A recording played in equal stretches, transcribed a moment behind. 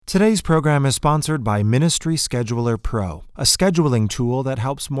Today's program is sponsored by Ministry Scheduler Pro, a scheduling tool that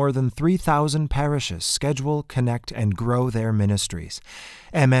helps more than 3,000 parishes schedule, connect, and grow their ministries.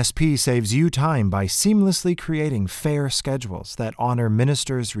 MSP saves you time by seamlessly creating fair schedules that honor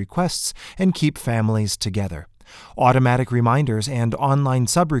ministers' requests and keep families together. Automatic reminders and online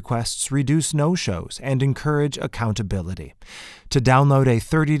sub-requests reduce no-shows and encourage accountability. To download a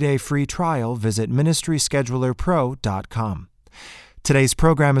 30-day free trial, visit ministryschedulerpro.com. Today's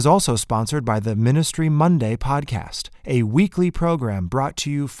program is also sponsored by the Ministry Monday podcast, a weekly program brought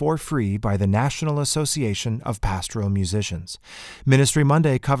to you for free by the National Association of Pastoral Musicians. Ministry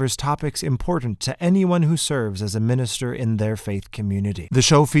Monday covers topics important to anyone who serves as a minister in their faith community. The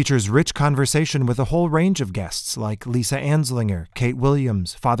show features rich conversation with a whole range of guests like Lisa Anslinger, Kate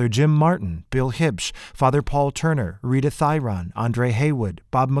Williams, Father Jim Martin, Bill Hibsch, Father Paul Turner, Rita Thyron, Andre Haywood,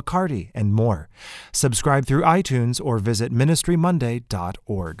 Bob McCarty, and more. Subscribe through iTunes or visit ministrymonday.org.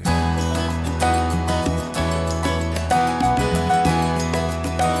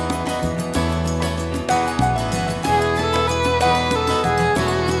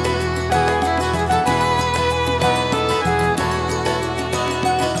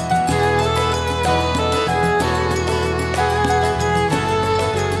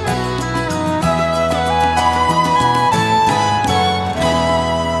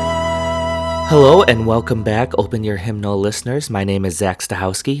 Hello and welcome back, Open Your Hymnal listeners. My name is Zach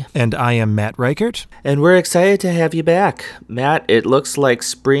Stahowski. And I am Matt Reichert. And we're excited to have you back. Matt, it looks like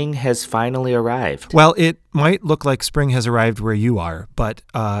spring has finally arrived. Well, it might look like spring has arrived where you are, but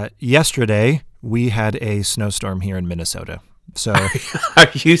yesterday we had a snowstorm here in Minnesota. So Are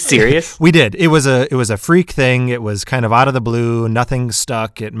you serious? We did. It was a freak thing. It was kind of out of the blue. Nothing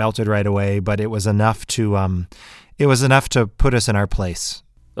stuck. It melted right away, but it was enough to put us in our place.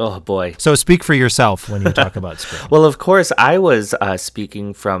 Oh, boy. So speak for yourself when you talk about spring. Well, of course, I was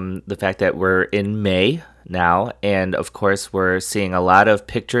speaking from the fact that we're in May now, and of course, we're seeing a lot of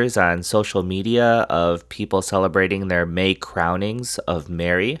pictures on social media of people celebrating their May crownings of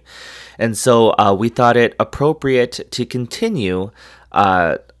Mary. And so we thought it appropriate to continue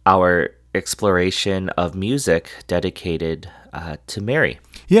our exploration of music dedicated to Mary.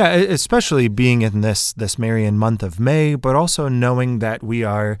 Yeah, especially being in this Marian month of May, but also knowing that we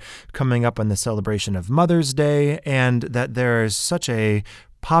are coming up on the celebration of Mother's Day and that there is such a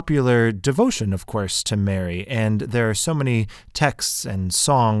popular devotion, of course, to Mary. And there are so many texts and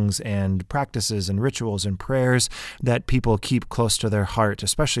songs and practices and rituals and prayers that people keep close to their heart,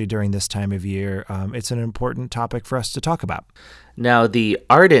 especially during this time of year. It's an important topic for us to talk about. Now, the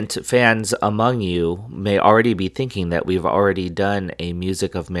ardent fans among you may already be thinking that we've already done a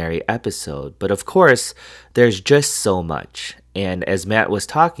Music of Mary episode, but of course, there's just so much. And as Matt was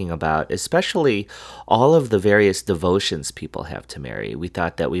talking about, especially all of the various devotions people have to Mary, we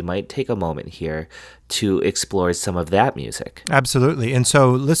thought that we might take a moment here to explore some of that music. Absolutely. And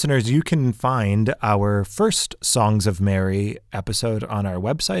so, listeners, you can find our first Songs of Mary episode on our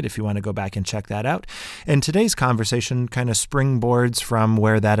website if you want to go back and check that out. And today's conversation kind of springboards from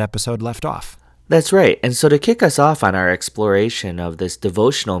where that episode left off. That's right. And so to kick us off on our exploration of this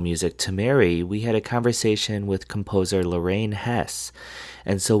devotional music to Mary, we had a conversation with composer Lorraine Hess.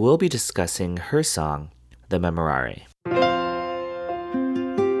 And so we'll be discussing her song, the Memorare.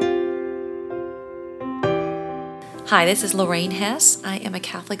 Hi, this is Lorraine Hess. I am a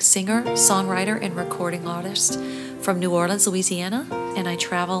Catholic singer, songwriter, and recording artist from New Orleans, Louisiana. And I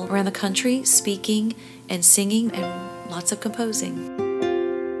travel around the country speaking and singing and lots of composing.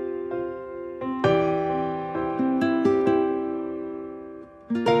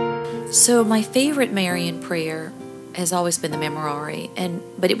 So my favorite Marian prayer has always been the Memorare,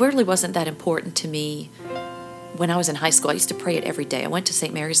 but it really wasn't that important to me when I was in high school. I used to pray it every day. I went to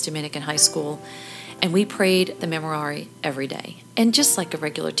St. Mary's Dominican High School, and we prayed the Memorare every day. And just like a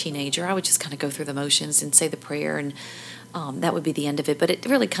regular teenager, I would just kind of go through the motions and say the prayer, and that would be the end of it. But it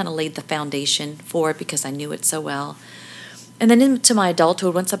really kind of laid the foundation for it because I knew it so well. And then into my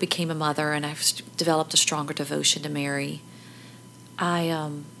adulthood, once I became a mother and I've developed a stronger devotion to Mary,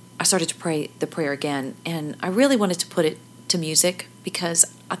 I started to pray the prayer again, and I really wanted to put it to music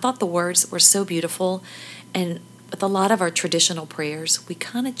because I thought the words were so beautiful, and with a lot of our traditional prayers, we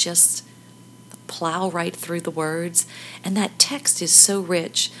kind of just plow right through the words, and that text is so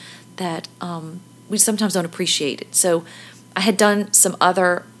rich that we sometimes don't appreciate it. So I had done some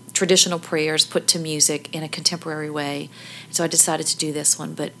other traditional prayers put to music in a contemporary way, and so I decided to do this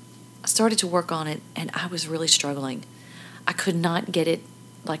one, but I started to work on it, and I was really struggling. I could not get it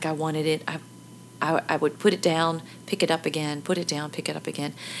like I wanted it. I would put it down, pick it up again, put it down, pick it up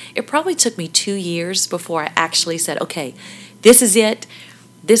again. It probably took me 2 years before I actually said, okay, this is it.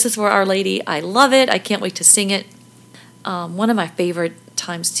 This is for Our Lady. I love it. I can't wait to sing it. One of my favorite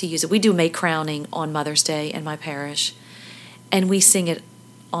times to use it, we do May Crowning on Mother's Day in my parish, and we sing it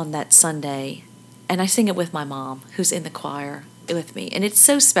on that Sunday, and I sing it with my mom, who's in the choir with me, and it's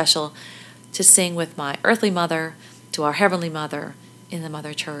so special to sing with my earthly mother to our heavenly mother in the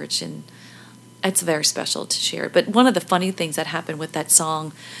Mother Church, and it's very special to share. But one of the funny things that happened with that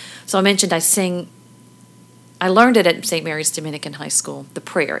song, so I mentioned I learned it at St. Mary's Dominican High School, the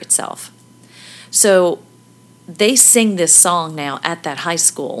prayer itself. So they sing this song now at that high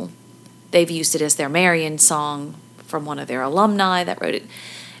school. They've used it as their Marian song from one of their alumni that wrote it.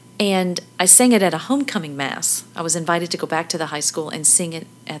 And I sang it at a homecoming mass. I was invited to go back to the high school and sing it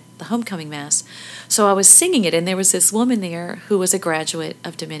at the homecoming mass. So I was singing it, and there was this woman there who was a graduate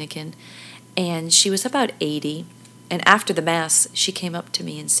of Dominican, and she was about 80. And after the mass, she came up to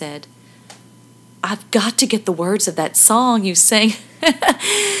me and said, "I've got to get the words of that song you sang."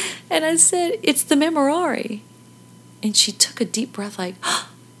 And I said, "It's the Memorare." And she took a deep breath like, "Oh,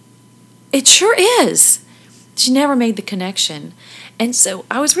 it sure is." She never made the connection. And so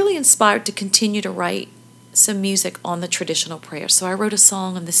I was really inspired to continue to write some music on the traditional prayer. So I wrote a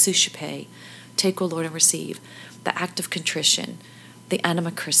song on the Suscipe, Take, O Lord, and Receive, the Act of Contrition, the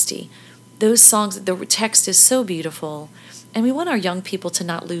Anima Christi. Those songs, the text is so beautiful. And we want our young people to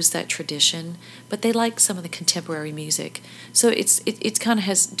not lose that tradition, but they like some of the contemporary music. So it kind of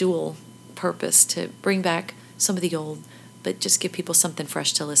has dual purpose to bring back some of the old, but just give people something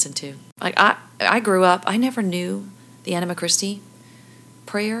fresh to listen to. Like I grew up, I never knew the Anima Christi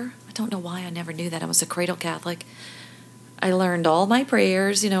prayer. I don't know why I never knew that. I was a cradle Catholic. I learned all my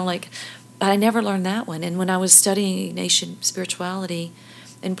prayers, but I never learned that one. And when I was studying Ignatian spirituality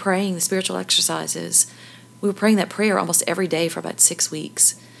and praying the spiritual exercises, we were praying that prayer almost every day for about 6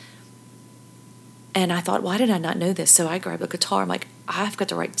 weeks. And I thought, why did I not know this? So I grabbed a guitar. I'm like, I've got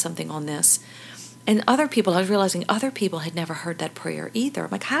to write something on this. And I was realizing other people had never heard that prayer either. I'm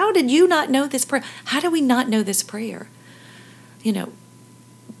like, how did you not know this prayer? How do we not know this prayer?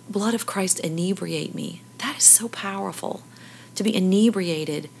 Blood of Christ inebriate me. That is so powerful, to be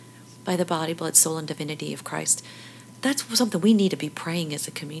inebriated by the body, blood, soul, and divinity of Christ. That's something we need to be praying as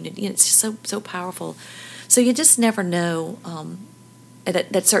a community. It's just so powerful. So you just never know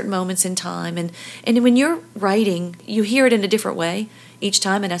at certain moments in time. And when you're writing, you hear it in a different way each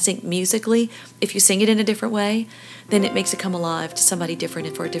time. And I think musically, if you sing it in a different way, then it makes it come alive to somebody different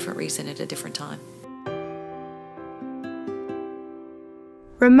and for a different reason at a different time.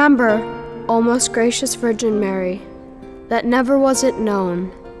 Remember, O most gracious Virgin Mary, that never was it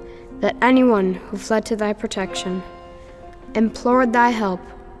known that anyone who fled to thy protection, implored thy help,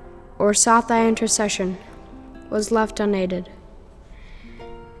 or sought thy intercession, was left unaided.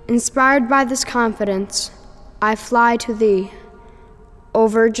 Inspired by this confidence, I fly to thee, O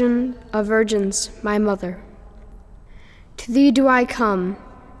Virgin of Virgins, my Mother. To thee do I come,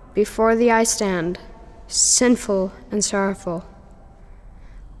 before thee I stand, sinful and sorrowful.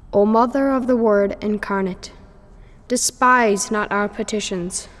 O Mother of the Word incarnate, despise not our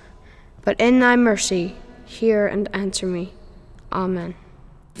petitions, but in thy mercy hear and answer me. Amen.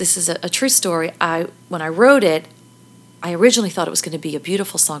 This is a true story. When I wrote it, I originally thought it was going to be a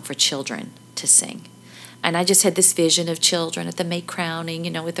beautiful song for children to sing. And I just had this vision of children at the May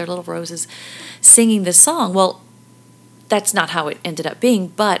crowning, with their little roses, singing this song. Well, that's not how it ended up being,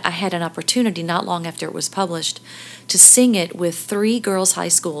 but I had an opportunity not long after it was published to sing it with 3 girls' high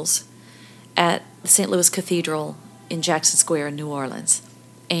schools at the St. Louis Cathedral in Jackson Square in New Orleans.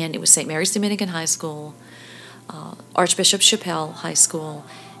 And it was St. Mary's Dominican High School, Archbishop Chappelle High School,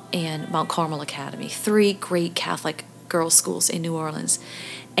 and Mount Carmel Academy, 3 great Catholic girls' schools in New Orleans.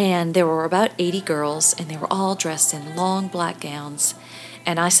 And there were about 80 girls, and they were all dressed in long black gowns.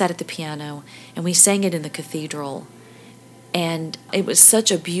 And I sat at the piano, and we sang it in the cathedral. And it was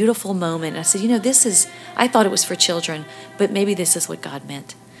such a beautiful moment. I said, I thought it was for children, but maybe this is what God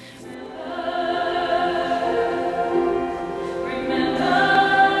meant.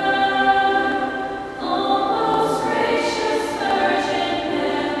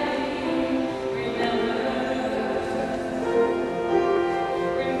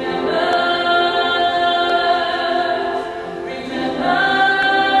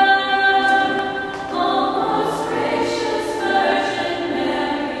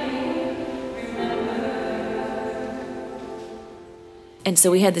 And so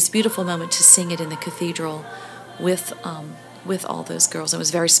we had this beautiful moment to sing it in the cathedral with all those girls. It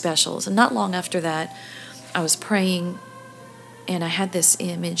was very special. And not long after that, I was praying, and I had this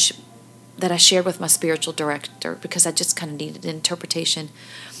image that I shared with my spiritual director because I just kind of needed an interpretation.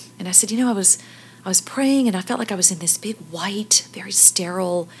 And I said, I was praying, and I felt like I was in this big white, very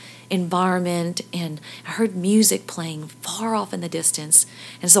sterile environment, and I heard music playing far off in the distance.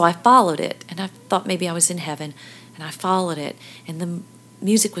 And so I followed it, and I thought maybe I was in heaven, and I followed it, and the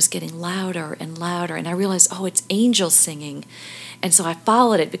music was getting louder and louder, and I realized, oh, it's angels singing. And so I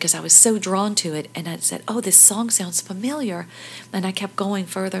followed it because I was so drawn to it, and I said, oh, this song sounds familiar. And I kept going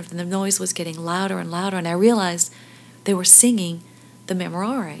further, and the noise was getting louder and louder, and I realized they were singing the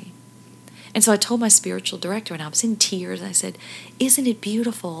Memorare. And so I told my spiritual director, and I was in tears, and I said, isn't it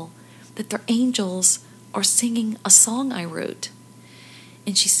beautiful that the angels are singing a song I wrote?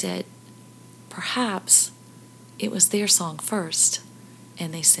 And she said, perhaps it was their song first,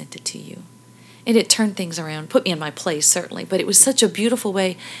 and they sent it to you. And it turned things around, put me in my place, certainly, but it was such a beautiful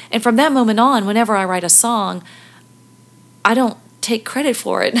way. And from that moment on, whenever I write a song, I don't take credit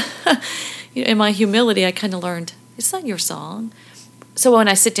for it. In my humility, I kind of learned, it's not your song. So when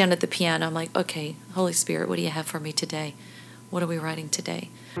I sit down at the piano, I'm like, okay, Holy Spirit, what do you have for me today? What are we writing today?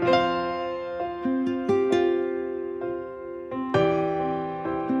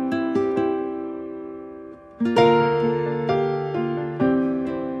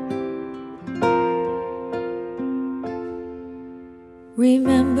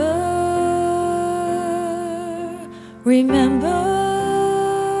 Remember,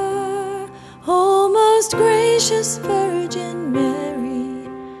 oh most gracious Virgin Mary,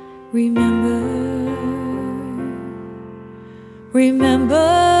 remember,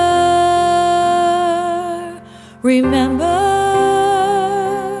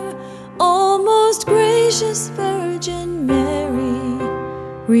 oh most gracious Virgin Mary,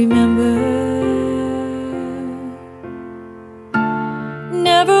 remember.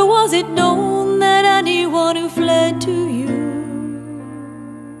 Never was it known that anyone who fled to you,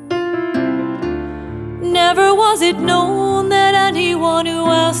 never was it known that anyone who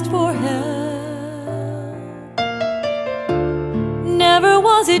asked for help, never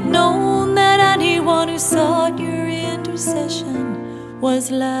was it known that anyone who sought your intercession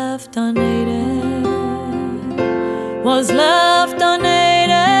was left unaided, was left unaided.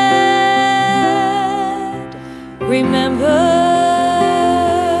 Remember,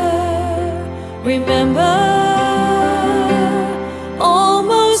 oh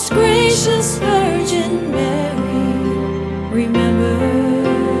most gracious Virgin Mary, remember,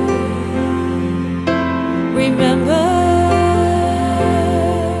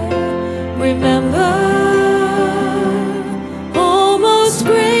 oh most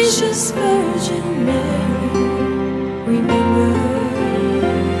gracious Virgin Mary, remember.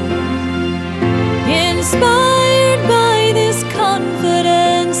 Inspired by this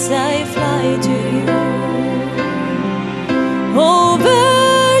confidence, I fly to you, O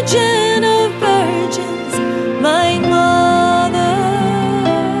Virgin of Virgins, my Mother.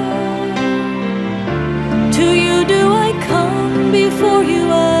 To you do I come, before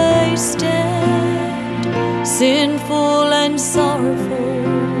you I stand, sinful and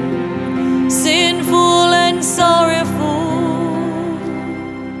sorrowful, sinful and sorrowful.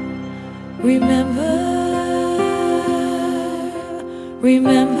 Remember,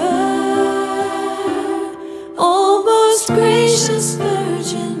 oh most gracious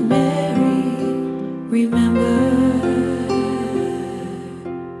Virgin Mary, remember,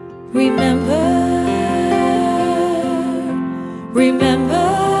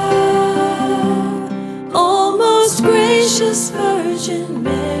 oh most gracious Virgin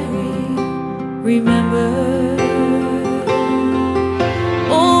Mary, remember.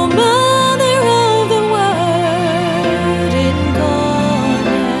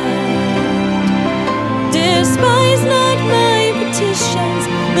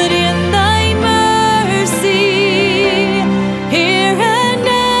 But in thy mercy, hear and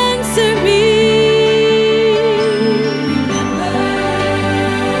answer me.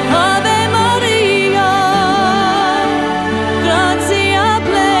 Ave Maria, gratia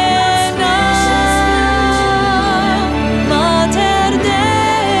plena, Mater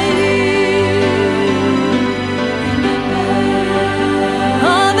Dei.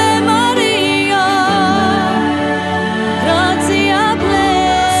 Ave Maria, gratia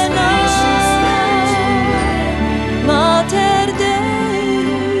plena, Mater Dei.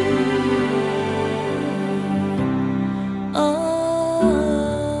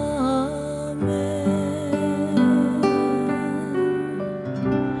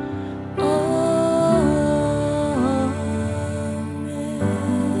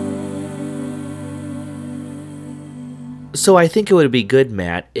 So I think it would be good,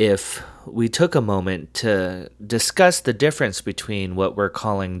 Matt, if we took a moment to discuss the difference between what we're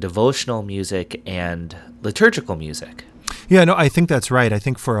calling devotional music and liturgical music. Yeah, no, I think that's right. I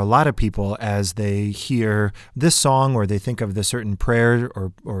think for a lot of people, as they hear this song or they think of the certain prayer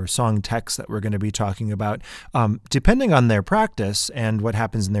or song text that we're going to be talking about, depending on their practice and what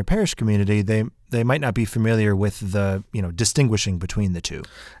happens in their parish community, they might not be familiar with the, distinguishing between the two.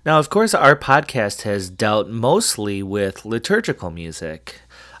 Now, of course, our podcast has dealt mostly with liturgical music.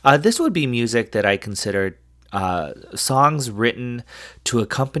 This would be music that I consider songs written to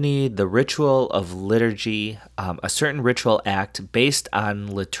accompany the ritual of liturgy, a certain ritual act based on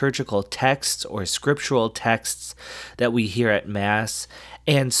liturgical texts or scriptural texts that we hear at Mass,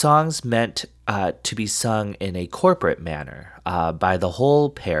 and songs meant to be sung in a corporate manner by the whole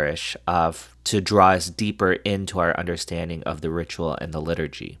parish to draw us deeper into our understanding of the ritual and the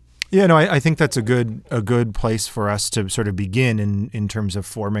liturgy. Yeah, no, I think that's a good place for us to sort of begin in terms of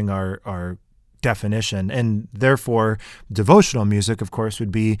forming our definition. And therefore, devotional music, of course,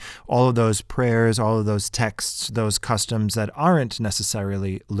 would be all of those prayers, all of those texts, those customs that aren't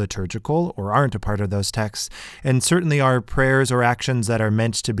necessarily liturgical or aren't a part of those texts, and certainly are prayers or actions that are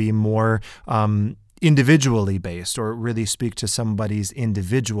meant to be more individually based or really speak to somebody's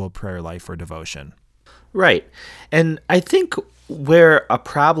individual prayer life or devotion. Right. And I think where a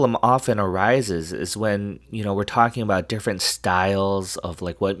problem often arises is when, we're talking about different styles of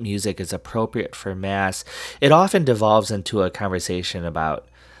like what music is appropriate for Mass. It often devolves into a conversation about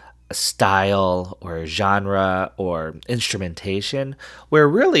style or genre or instrumentation, where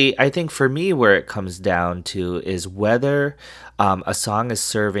really, I think for me, where it comes down to is whether a song is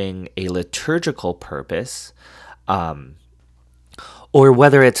serving a liturgical purpose or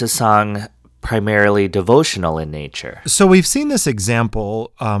whether it's a song primarily devotional in nature. So we've seen this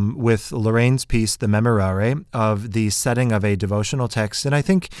example with Lorraine's piece, the Memorare, of the setting of a devotional text. And I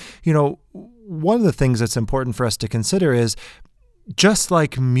think, one of the things that's important for us to consider is just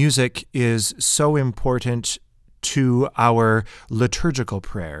like music is so important to our liturgical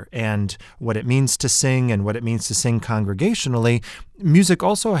prayer and what it means to sing and what it means to sing congregationally, music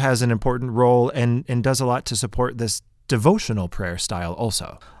also has an important role and does a lot to support this devotional prayer style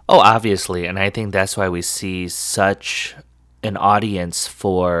also. Oh, obviously. And I think that's why we see such an audience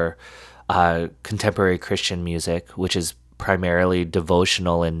for contemporary Christian music, which is primarily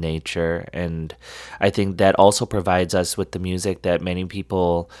devotional in nature. And I think that also provides us with the music that many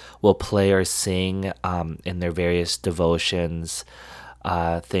people will play or sing in their various devotions,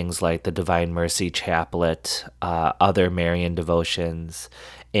 things like the Divine Mercy Chaplet, other Marian devotions,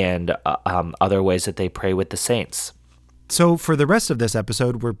 and other ways that they pray with the saints. So for the rest of this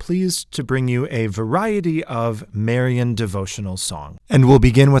episode, we're pleased to bring you a variety of Marian devotional song. And we'll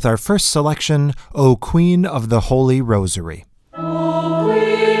begin with our first selection, O Queen of the Holy Rosary. O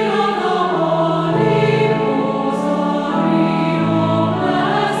Queen of the Holy Rosary, O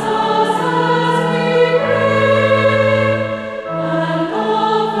bless us as we pray, and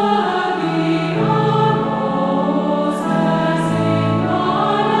offer thee our roses in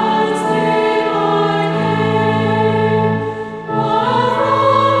garlands day by day. While from our fathers'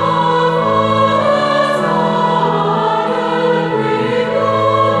 garden we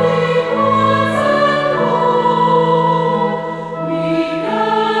glory once and more.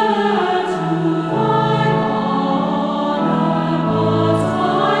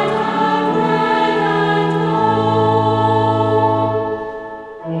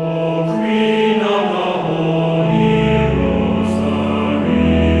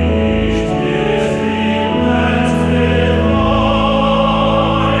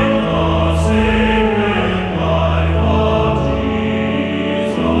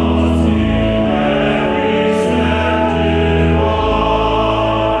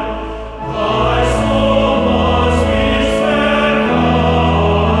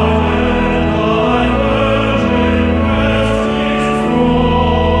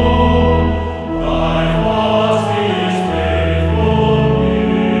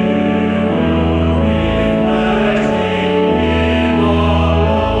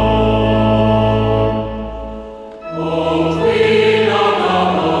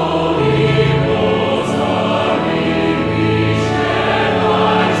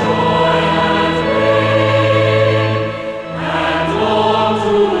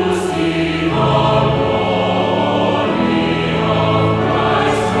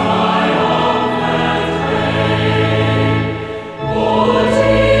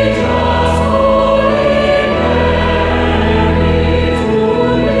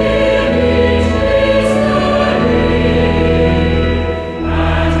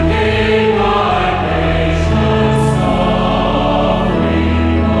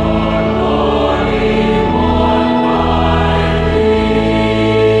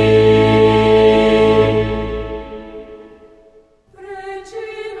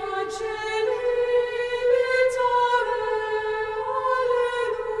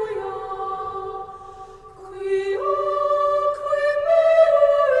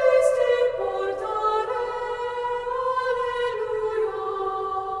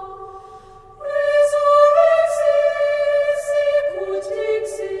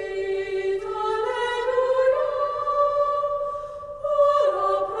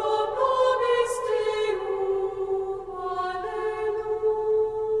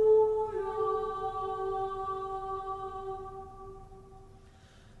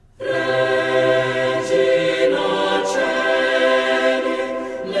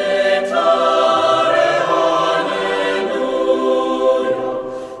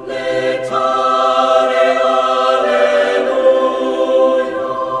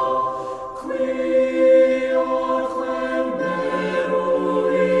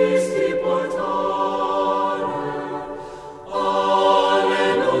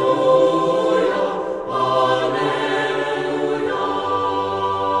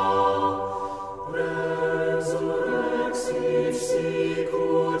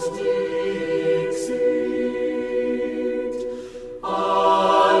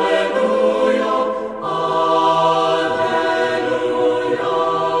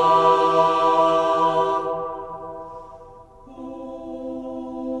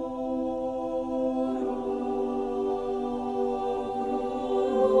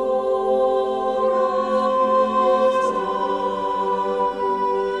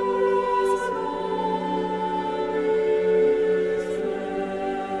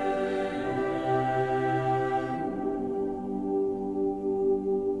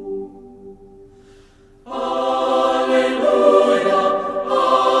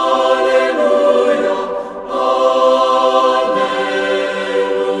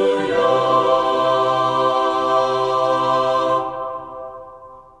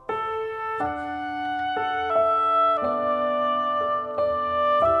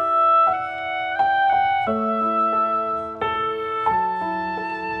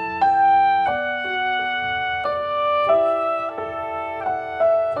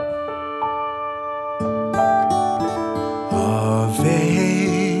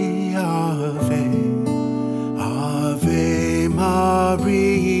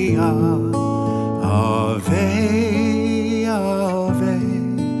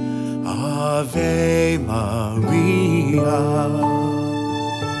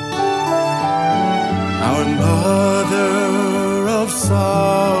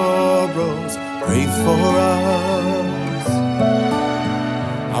 sorrows, pray for us.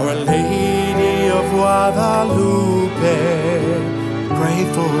 Our Lady of Guadalupe, pray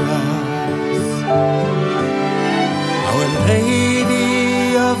for us. Our Lady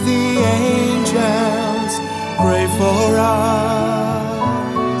of the Angels, pray for us.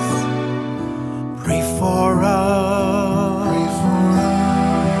 Pray for us. Pray for us.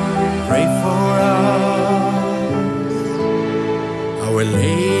 Pray for us. Our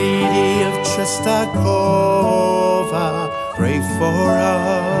Lady of Czestochowa, pray for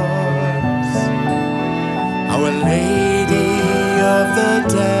us. Our Lady of the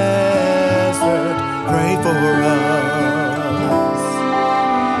Desert, pray for us.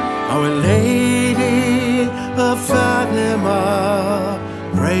 Our Lady of Fatima,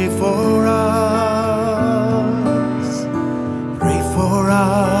 pray for us. Pray for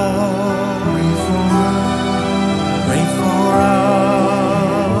us. Pray for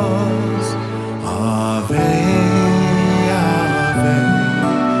us. Ave, Ave,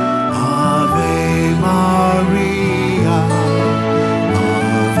 Ave Maria.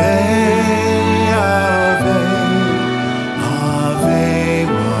 Ave, Ave, Ave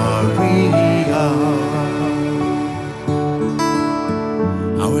Maria.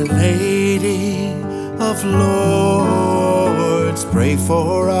 Our Lady of Lords, pray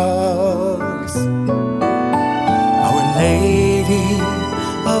for us. Our Lady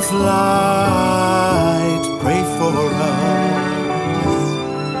of Light, pray for us.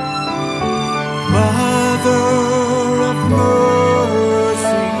 Mother of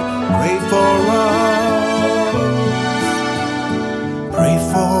Mercy, pray for us. Pray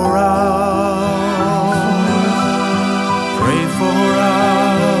for us. Pray for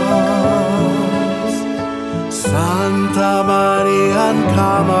us. Santa Maria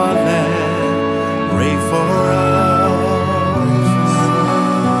Carmela, pray for us.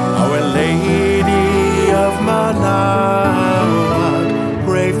 Our Lady of Manaoag,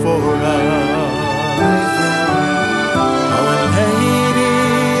 pray for us. Our Lady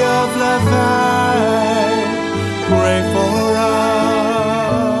of Laverne, pray for us.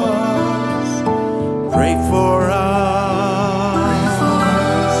 Pray for us.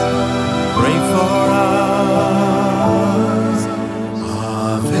 Pray for us.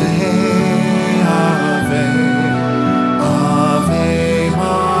 Ave, Ave, Ave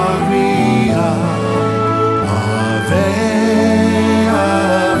Maria. Ave,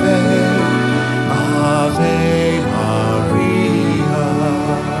 Ave, Ave Maria.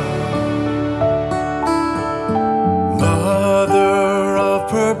 Mother of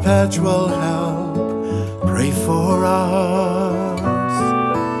perpetual help, pray for us.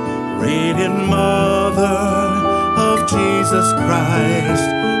 Radiant Mother of Jesus Christ,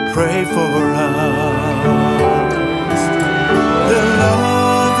 pray for us.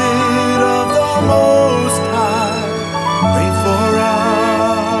 Beloved of the Most High, pray for us.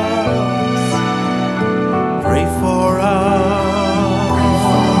 Pray for us.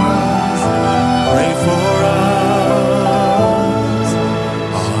 Pray for us.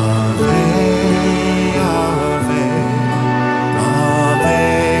 Ave, Ave, Ave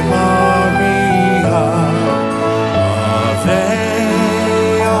Maria. Ave,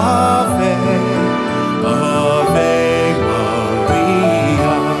 Ave, Ave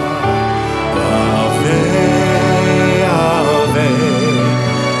Maria. Ave, Ave,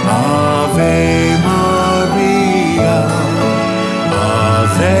 Ave Maria.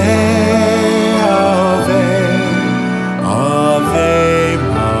 Ave, Ave, Ave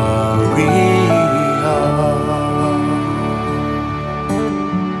Maria.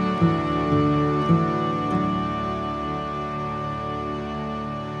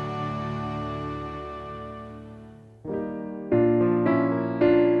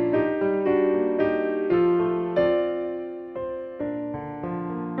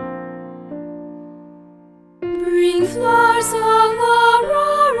 Bring flowers of the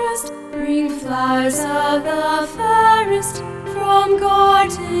rarest, bring flowers of the fairest, from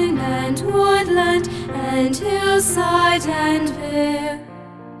garden and woodland and hillside and vale.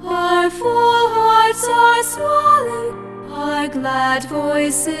 Our full hearts are swelling, our glad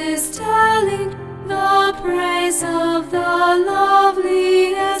voices telling the praise of the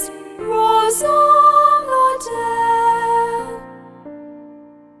loveliest rose of the dale.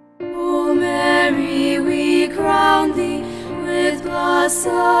 O Mary, we crown thee with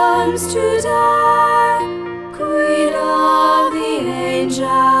blossoms today, Queen of the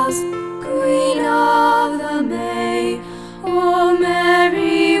angels, Queen of the May. O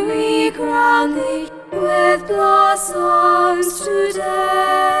Mary, we crown thee with blossoms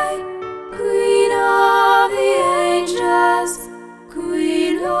today, Queen of the angels, Queen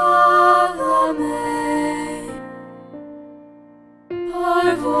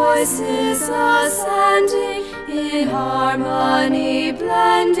harmony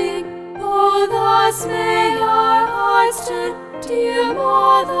blending. Oh, thus may our hearts turn, dear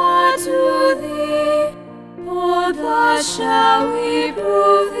Mother, to thee. Oh, thus shall we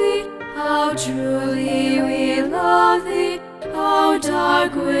prove thee, how truly we love thee, how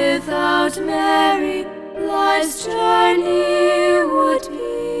dark without Mary life's journey would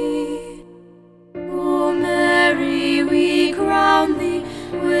be. O Mary, we crown thee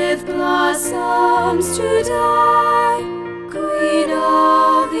with blossoms to die, Queen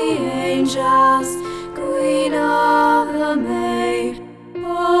of the angels, Queen of the maid.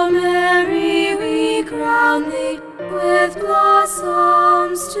 O Mary, we crown thee with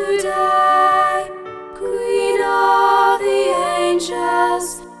blossoms to die, Queen of the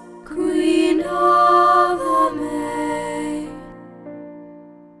angels, Queen of the maid.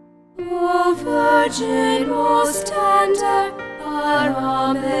 O Virgin most tender, our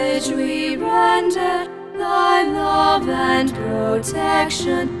homage we render, thy love and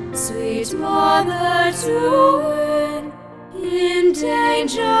protection, sweet Mother, to win. In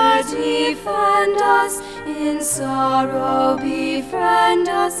danger defend us, in sorrow befriend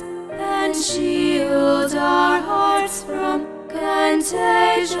us, and shield our hearts from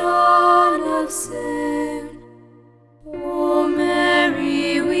contagion of sin. O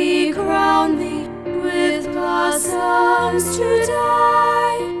Mary, we crown thee with blossoms to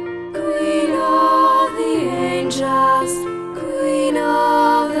die, Queen of the angels, Queen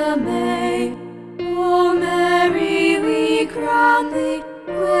of the maid. O Mary, we crown thee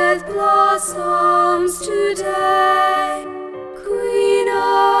with blossoms to die, Queen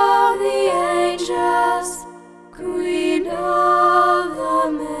of the angels, Queen of the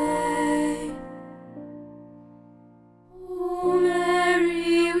maid. O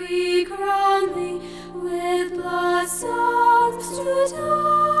Mary, we crown thee with blossoms to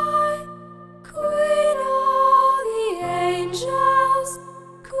die, Queen of the angels,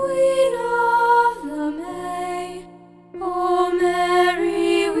 Queen of the maid. O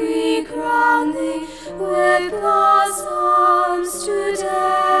Mary, we crown thee with blossoms to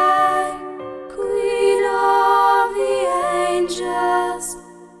die, Queen of the angels,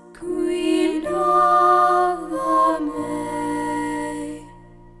 Queen of the maid.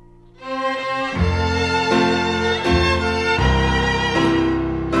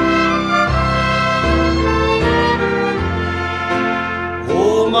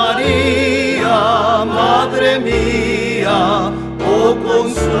 Oh María, Madre mía, oh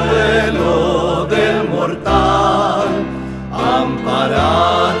consuelo del mortal,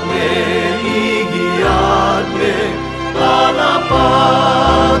 amparadme y guiadme a la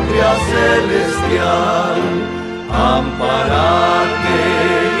patria celestial, amparadme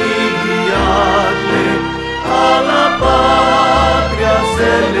y guiadme a la patria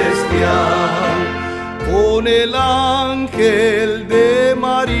celestial. Con el ángel de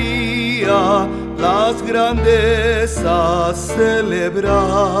María las grandezas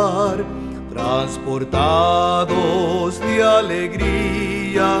celebrar, transportados de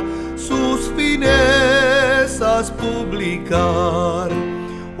alegría sus finezas publicar.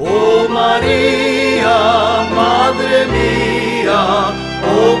 Oh María, Madre mía,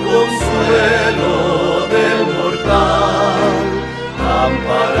 oh consuelo del mortal,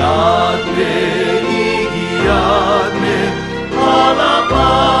 amparadme y guiadme a la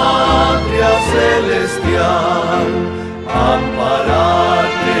patria celestial,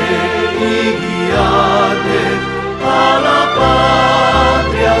 amparadme y guiadme a la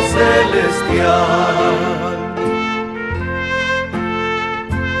patria celestial.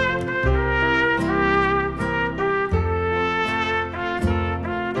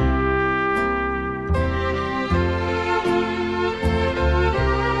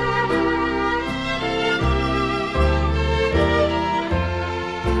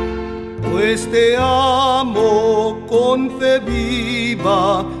 Pues te amo con fe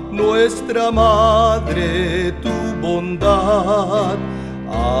viva, nuestra Madre, tu bondad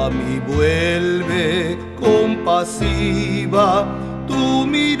a mí vuelve compasiva, tu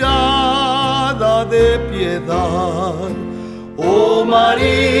mirada de piedad. Oh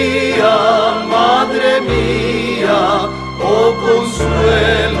María, Madre mía, oh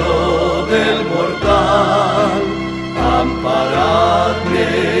consuelo del mortal, amparadme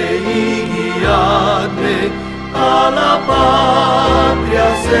y guiadme a la patria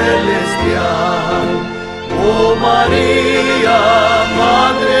celestial. Oh María,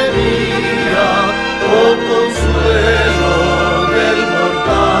 Madre mía, oh consuelo del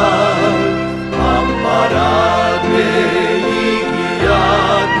mortal, amparadme y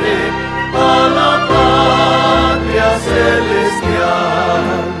guiadme a la patria celestial,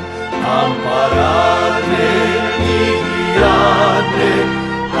 amparadme y guiadme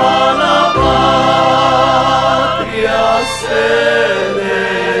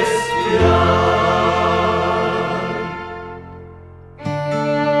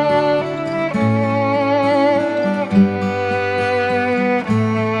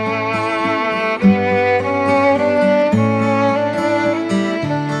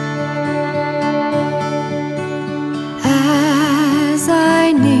As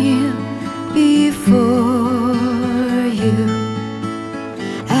I kneel before you,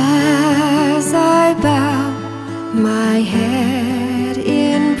 as I bow my head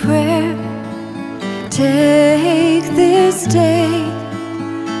in prayer, take this day,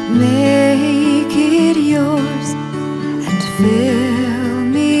 make it yours, and fill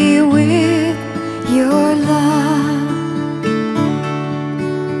me with your love.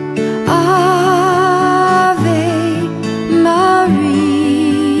 Ave Maria,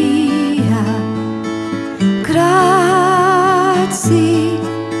 grazie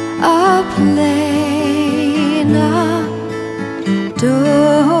a plena,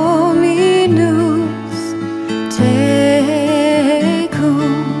 Dominus tecum,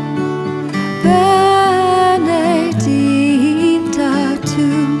 benedicta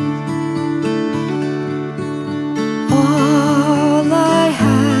tu. All I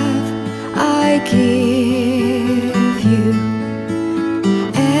have, I give you.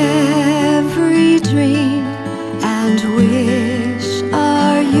 Every dream and wish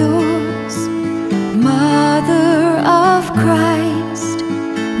are yours. Mother of Christ,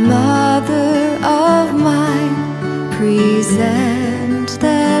 Mother of mine, present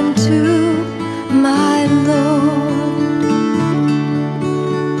them to my Lord.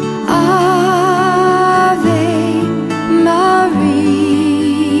 Ave Maria,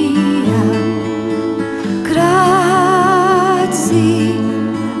 grazie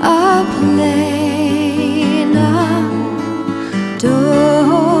a plena,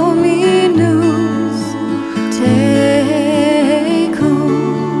 Dominus tecum,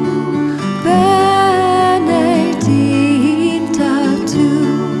 benedicta tu.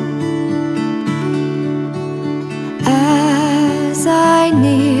 As I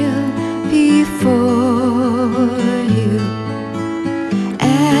kneel before you,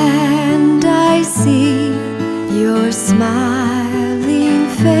 and I see your smiling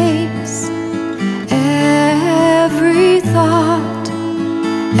face, every thought,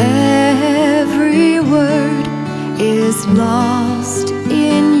 every word is lost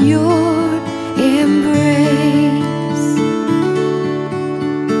in your embrace.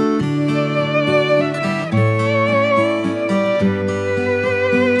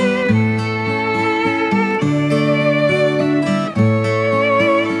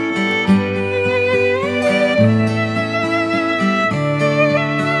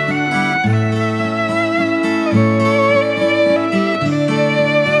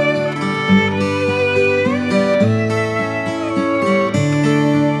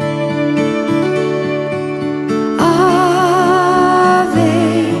 Ave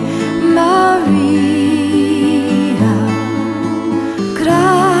Maria,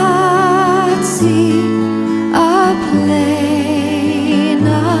 grazie a plena,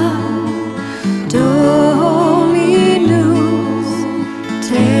 Dominus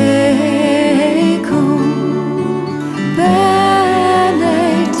tecum, benedicta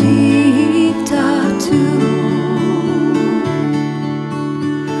tu.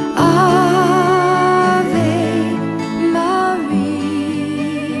 Ave Maria,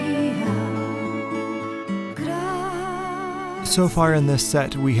 grazie. So far in this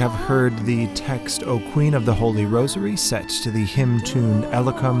set, we have heard the text, O Queen of the Holy Rosary, set to the hymn tune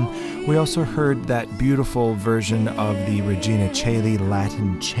Elicum. We also heard that beautiful version of the Regina Caeli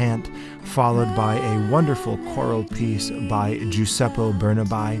Latin chant, followed by a wonderful choral piece by Giuseppe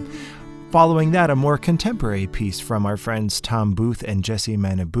Bernabai. Following that, a more contemporary piece from our friends Tom Booth and Jesse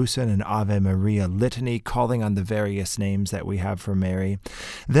Manibusan, an Ave Maria litany calling on the various names that we have for Mary.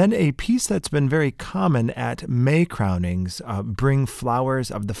 Then a piece that's been very common at May crownings, Bring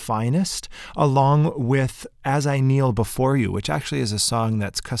Flowers of the Finest, along with As I Kneel Before You, which actually is a song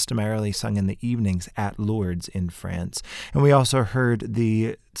that's customarily sung in the evenings at Lourdes in France. And we also heard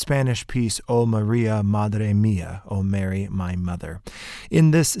the Spanish piece, O Maria, Madre Mia, O Mary, my Mother.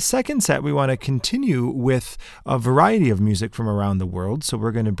 In this second set, we want to continue with a variety of music from around the world. So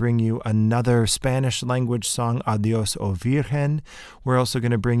we're going to bring you another Spanish language song, Adios, O Virgen. We're also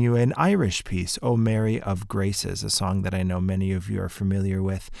going to bring you an Irish piece, O Mary of Graces, a song that I know many of you are familiar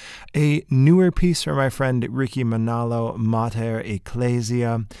with. A newer piece from my friend Ricky Manalo, Mater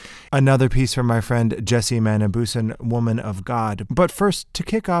Ecclesia. Another piece from my friend Jesse Manibusan, Woman of God. But first, to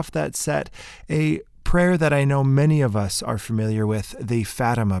kick off that set, a prayer that I know many of us are familiar with, the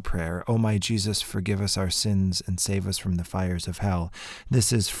Fatima prayer. O my Jesus, forgive us our sins and save us from the fires of hell.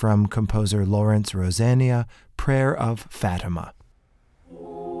 This is from composer Lawrence Rosania, Prayer of Fatima.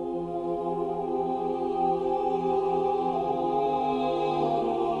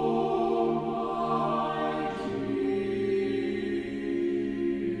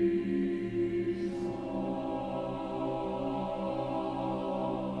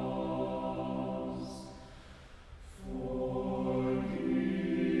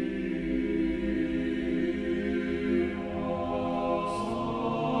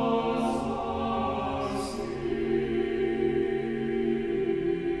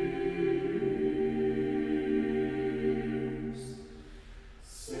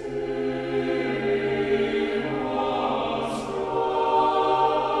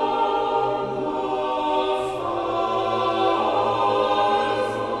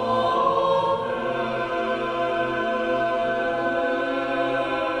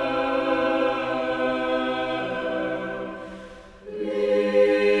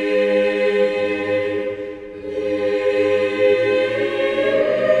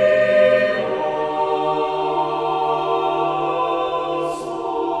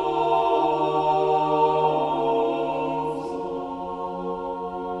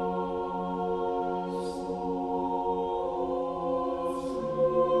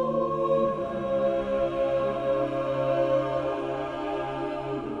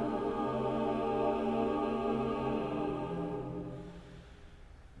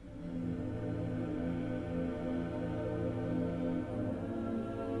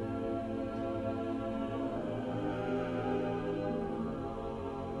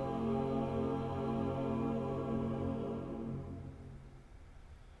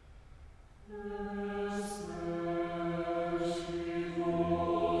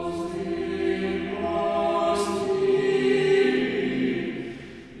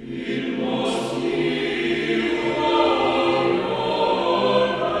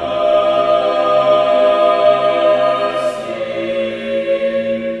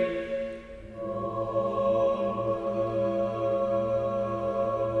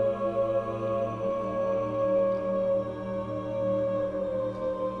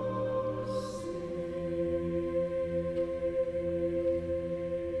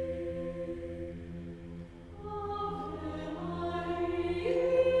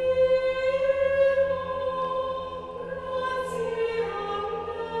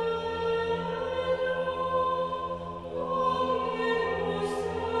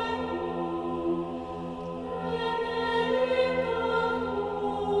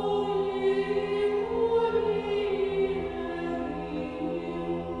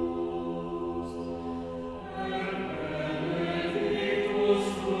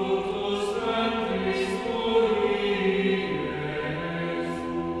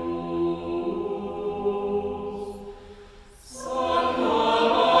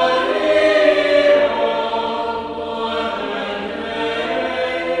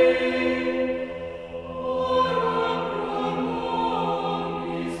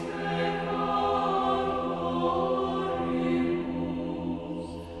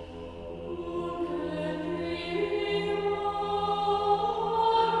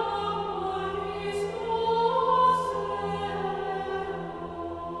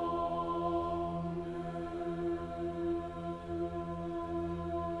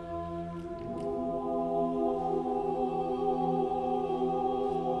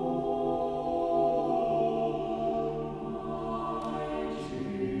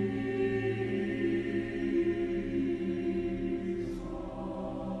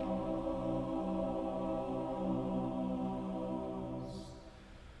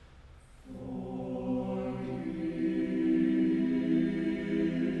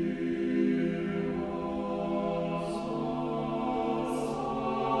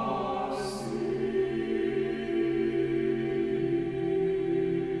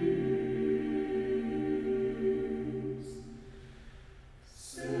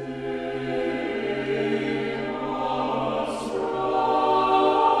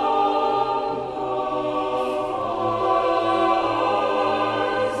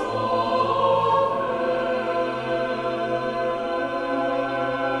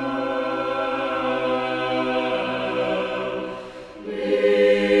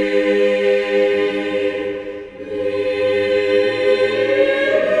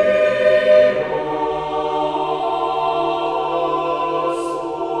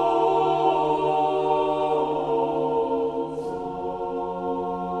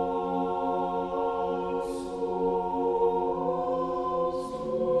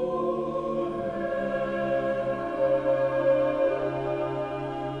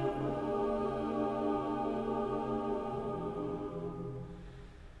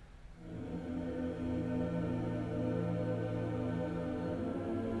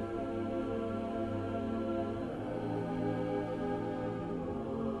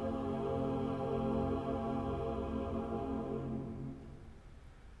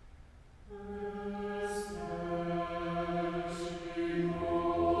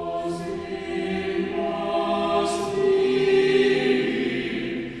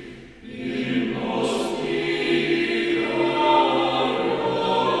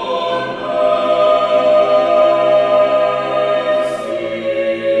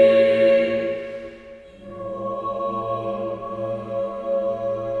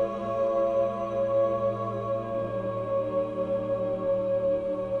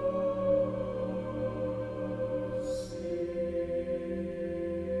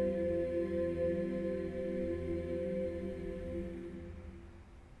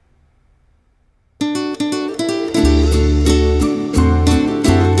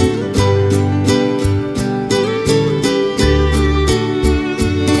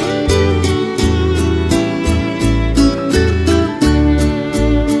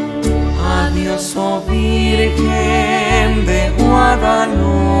 Virgen de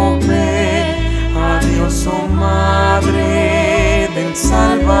Guadalupe, adiós, oh Madre del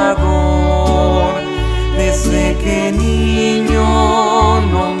Salvador. Desde que niño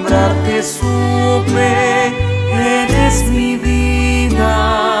nombrarte supe, eres mi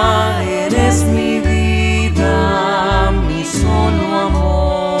vida, mi solo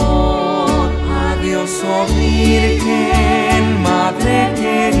amor. Adiós, oh Virgen, Madre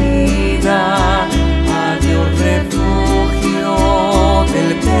querida, adiós, refugio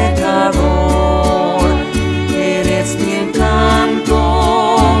del pecador. Eres mi encanto,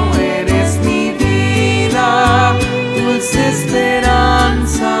 eres mi vida, dulce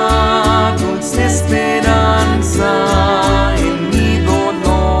esperanza en mi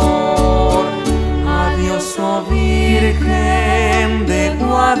dolor. Adiós, oh Virgen de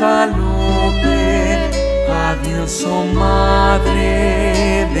Guadalupe, adiós, oh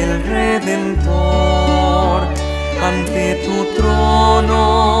Madre del Redentor. Ante tu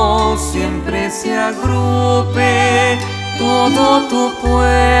trono siempre se agrupe todo tu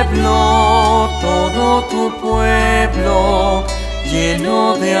pueblo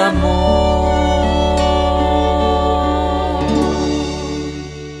lleno de amor.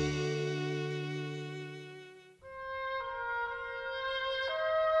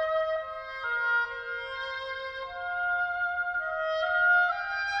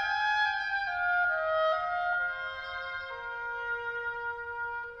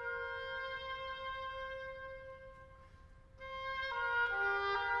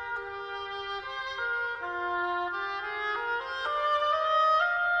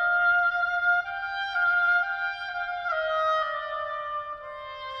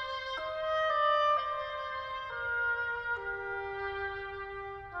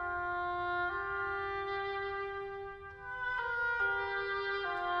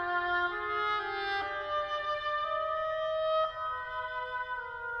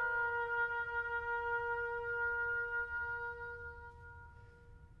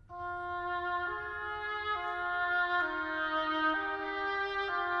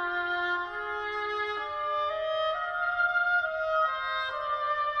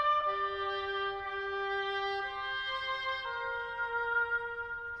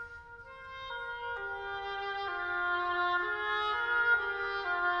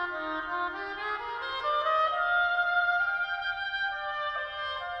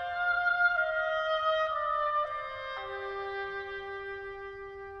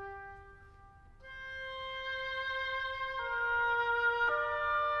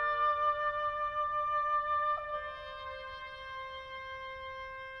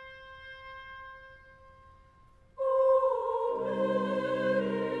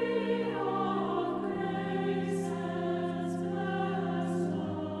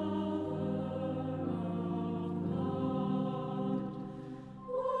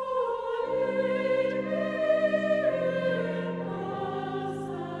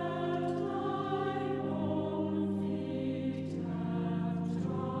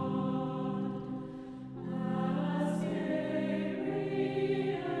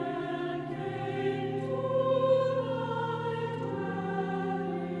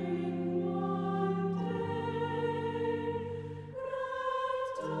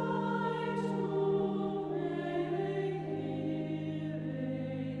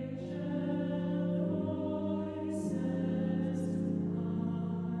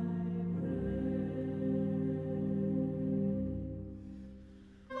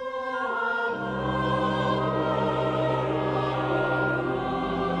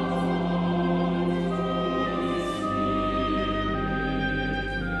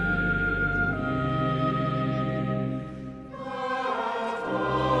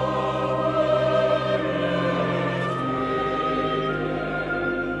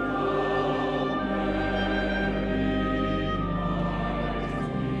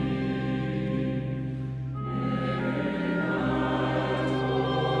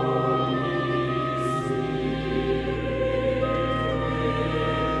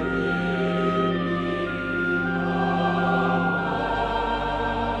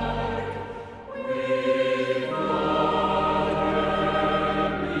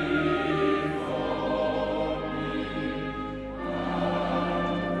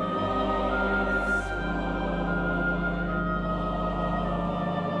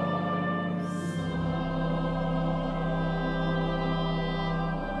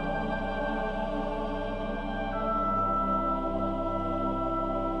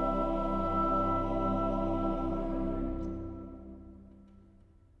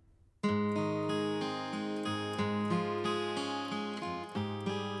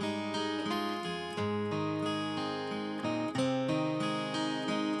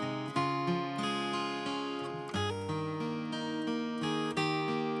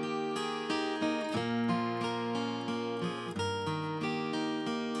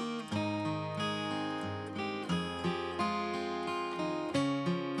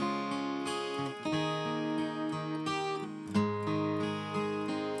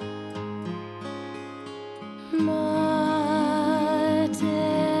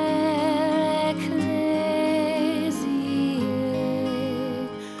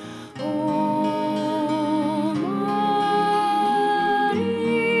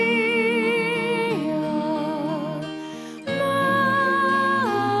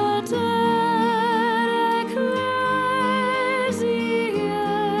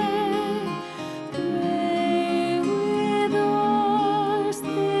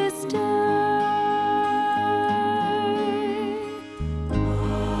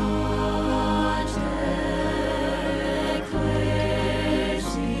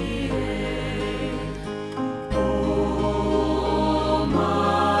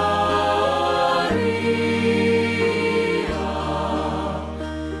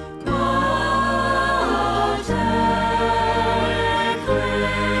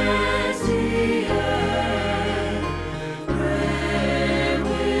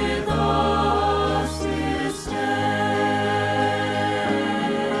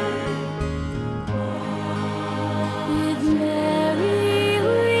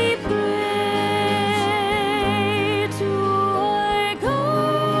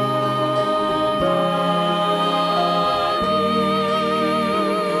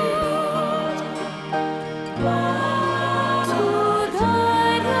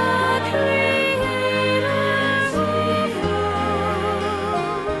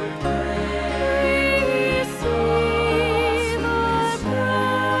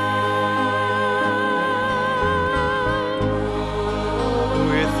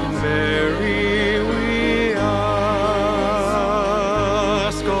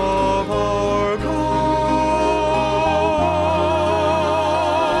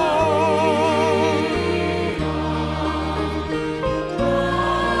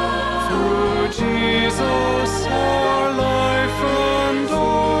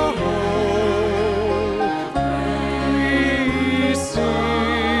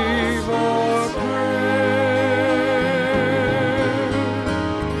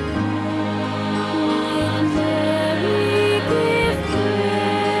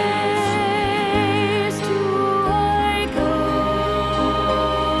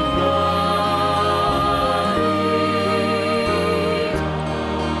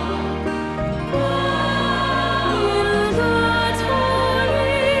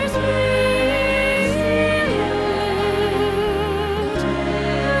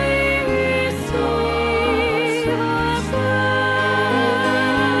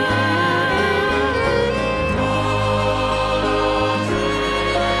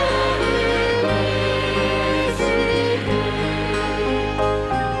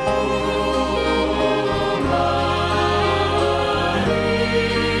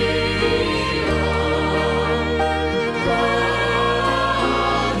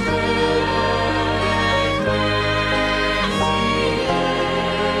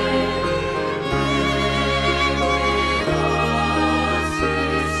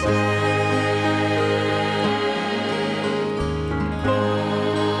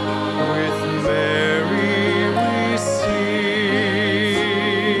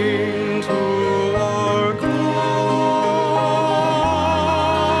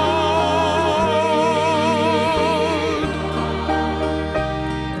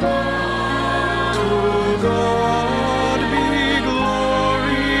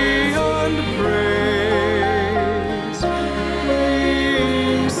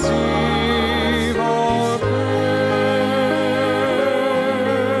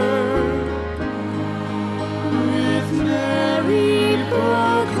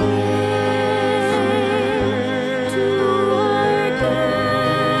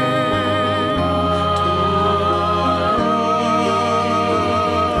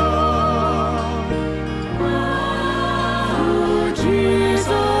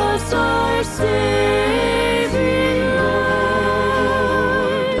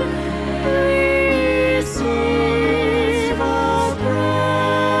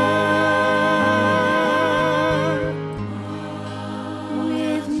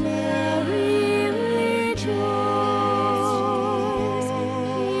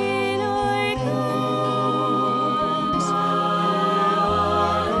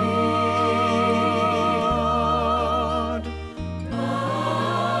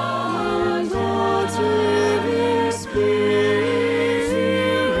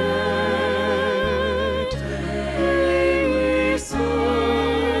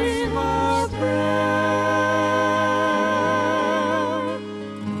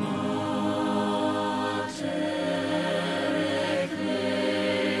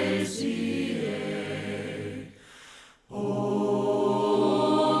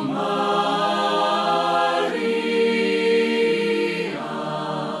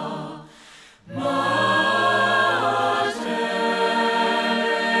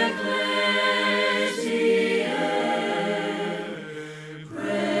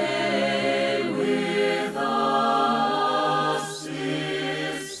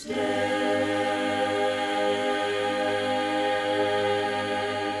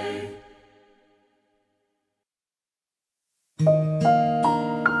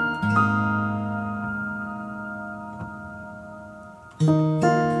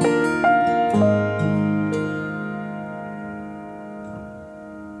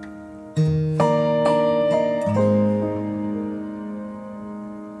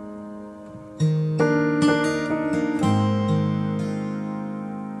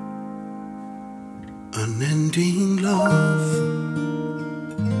 Unending love,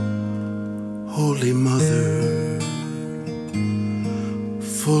 Holy Mother,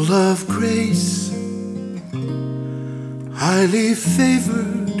 full of grace, highly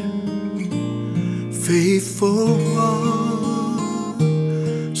favored, faithful one,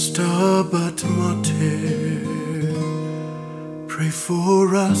 Stabat Mater, pray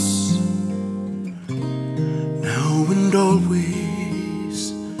for us, now and always.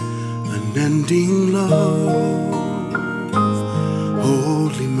 Unending love,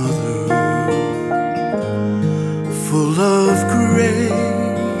 Holy Mother, full of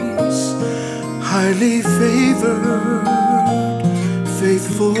grace, highly favored,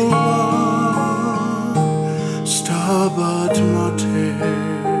 faithful one, Stabat Mater,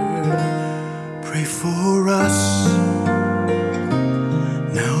 pray for us,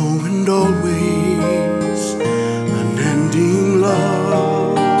 now and always. Unending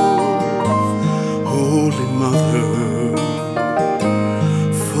love, Holy Mother,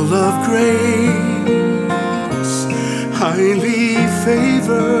 full of grace, highly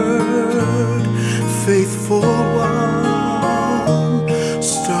favored, faithful one,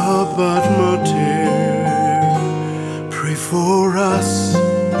 Stabat Mater, pray for us,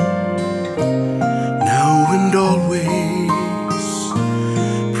 now and always.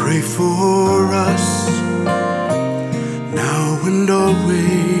 Pray for us, now and always.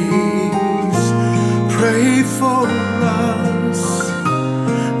 Pray for us,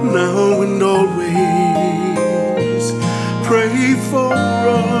 now and always. Pray for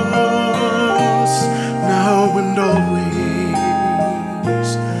us, now and always.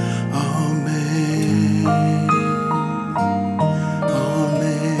 Amen.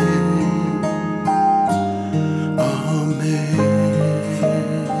 Amen.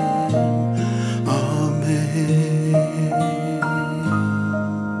 Amen.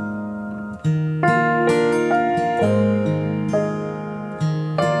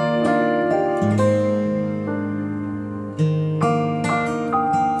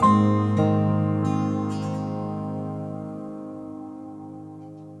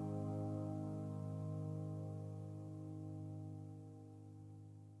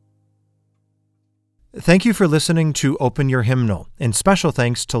 Thank you for listening to Open Your Hymnal, and special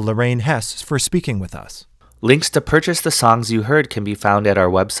thanks to Lorraine Hess for speaking with us. Links to purchase the songs you heard can be found at our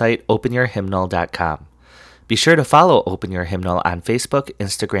website, openyourhymnal.com. Be sure to follow Open Your Hymnal on Facebook,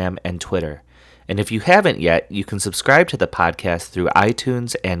 Instagram, and Twitter. And if you haven't yet, you can subscribe to the podcast through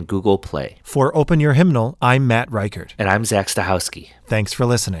iTunes and Google Play. For Open Your Hymnal, I'm Matt Reichert. And I'm Zach Stachowski. Thanks for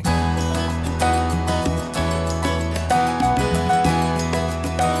listening.